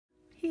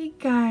Hey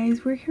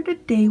guys, we're here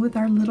today with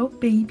our little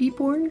baby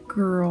born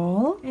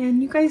girl,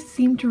 and you guys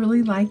seem to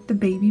really like the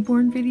baby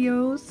born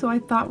videos, so I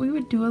thought we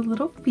would do a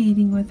little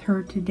feeding with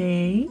her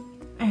today.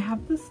 I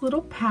have this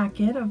little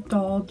packet of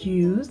doll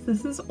juice.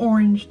 This is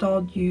orange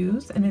doll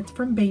juice and it's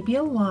from Baby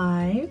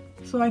Alive.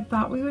 So I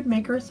thought we would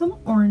make her some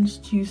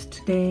orange juice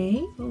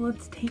today. So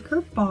let's take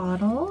her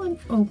bottle and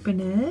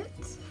open it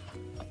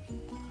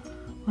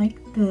like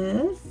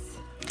this.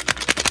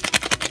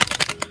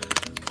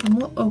 And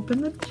we'll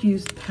open the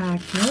juice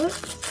packet.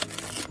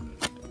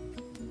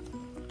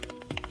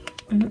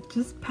 And it's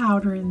just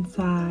powder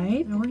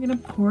inside. Now we're gonna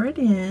pour it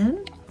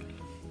in.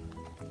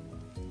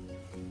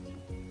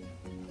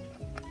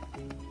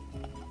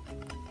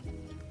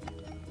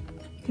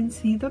 You can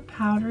see the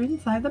powder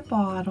inside the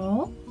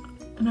bottle.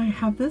 And I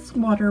have this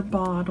water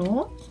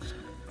bottle.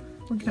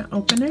 We're gonna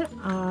open it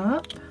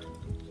up.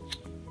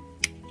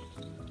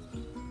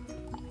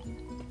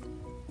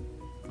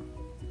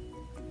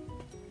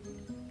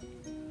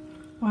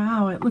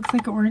 Wow, it looks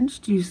like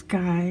orange juice,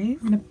 guys.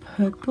 I'm gonna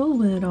put the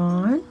lid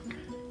on.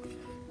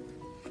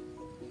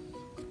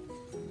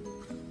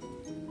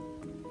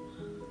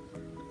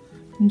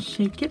 And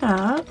shake it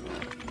up.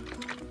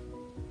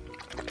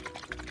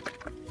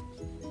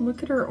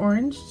 Look at her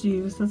orange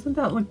juice. Doesn't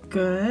that look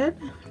good?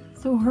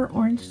 So her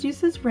orange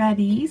juice is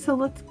ready, so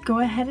let's go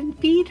ahead and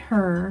feed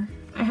her.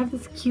 I have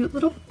this cute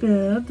little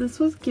bib. This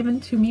was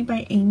given to me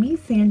by Amy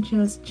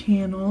Sanchez's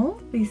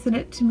channel. They sent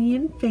it to me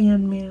in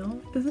fan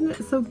mail. Isn't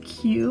it so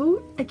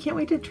cute? I can't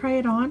wait to try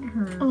it on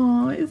her.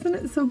 Oh, isn't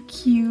it so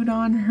cute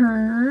on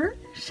her?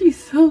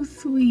 She's so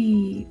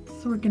sweet.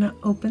 So we're gonna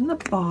open the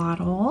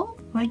bottle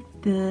like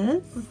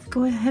this. Let's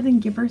go ahead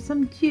and give her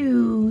some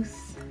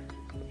juice.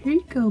 Here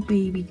you go,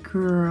 baby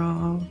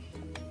girl.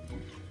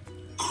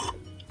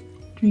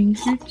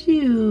 Drink your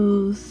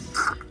juice.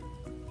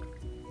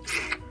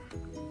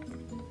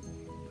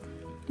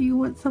 Do you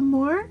want some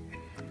more?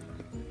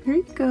 Here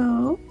you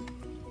go.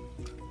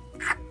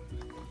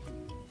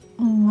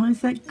 Oh,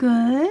 is that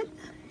good?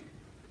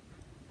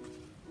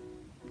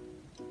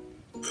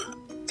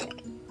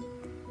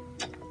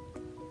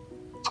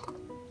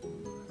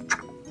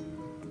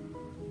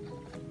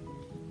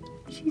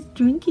 She's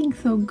drinking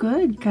so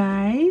good,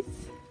 guys.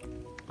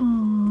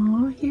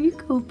 Oh, here you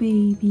go,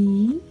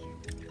 baby.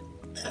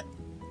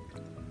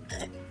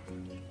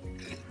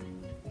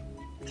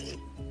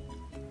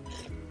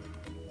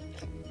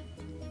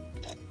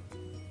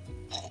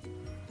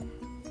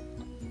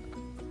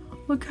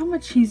 Look how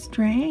much she's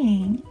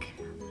drank.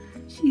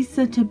 She's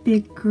such a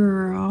big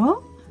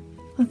girl.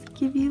 Let's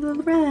give you the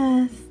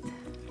rest.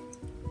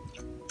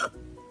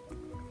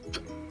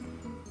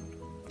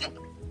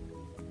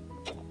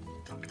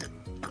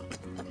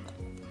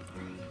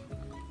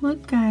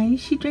 Look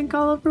guys, she drank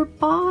all of her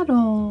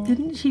bottle.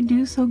 Didn't she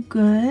do so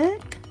good?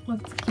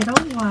 Let's get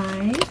a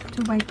wipe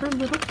to wipe her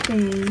little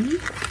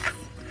face.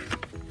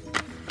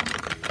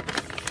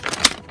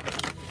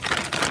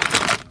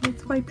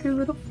 Let's wipe your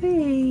little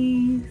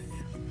face.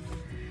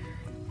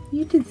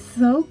 You did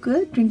so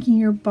good drinking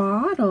your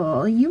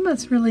bottle. You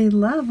must really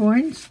love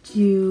orange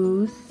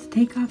juice.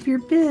 Take off your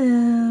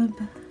bib.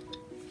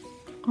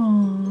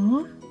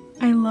 Aww,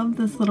 I love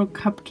this little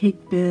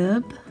cupcake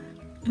bib.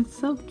 It's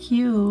so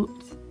cute.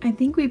 I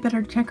think we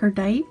better check her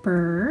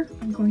diaper.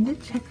 I'm going to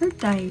check her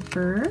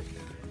diaper.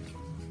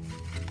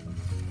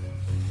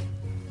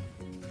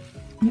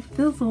 It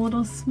feels a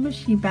little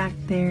smushy back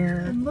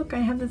there. And look,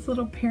 I have this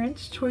little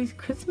Parents' Choice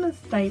Christmas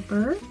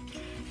diaper.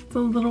 It's a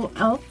little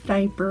elf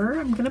diaper.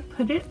 I'm gonna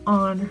put it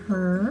on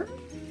her.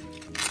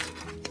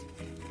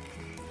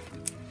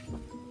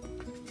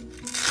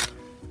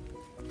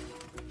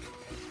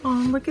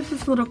 Oh, look at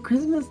this little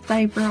Christmas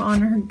diaper on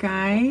her,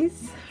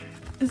 guys.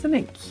 Isn't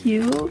it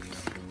cute?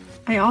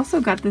 I also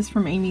got this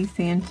from Amy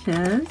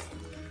Sanchez.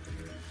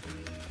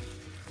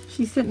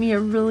 She sent me a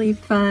really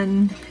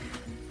fun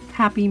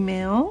happy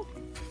mail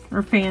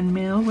or fan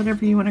mail,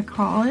 whatever you want to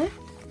call it.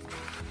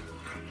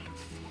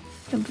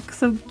 It looks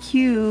so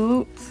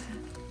cute.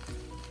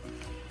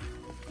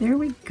 There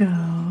we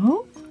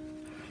go.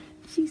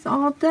 She's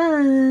all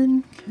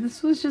done.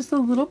 This was just a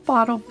little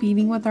bottle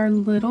feeding with our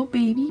little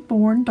baby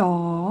born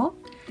doll.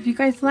 If you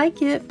guys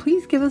like it,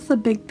 please give us a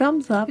big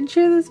thumbs up and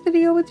share this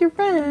video with your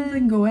friends.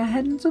 And go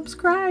ahead and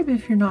subscribe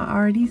if you're not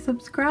already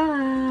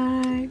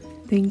subscribed.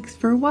 Thanks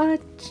for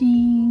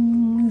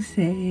watching.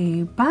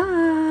 Say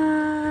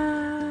bye.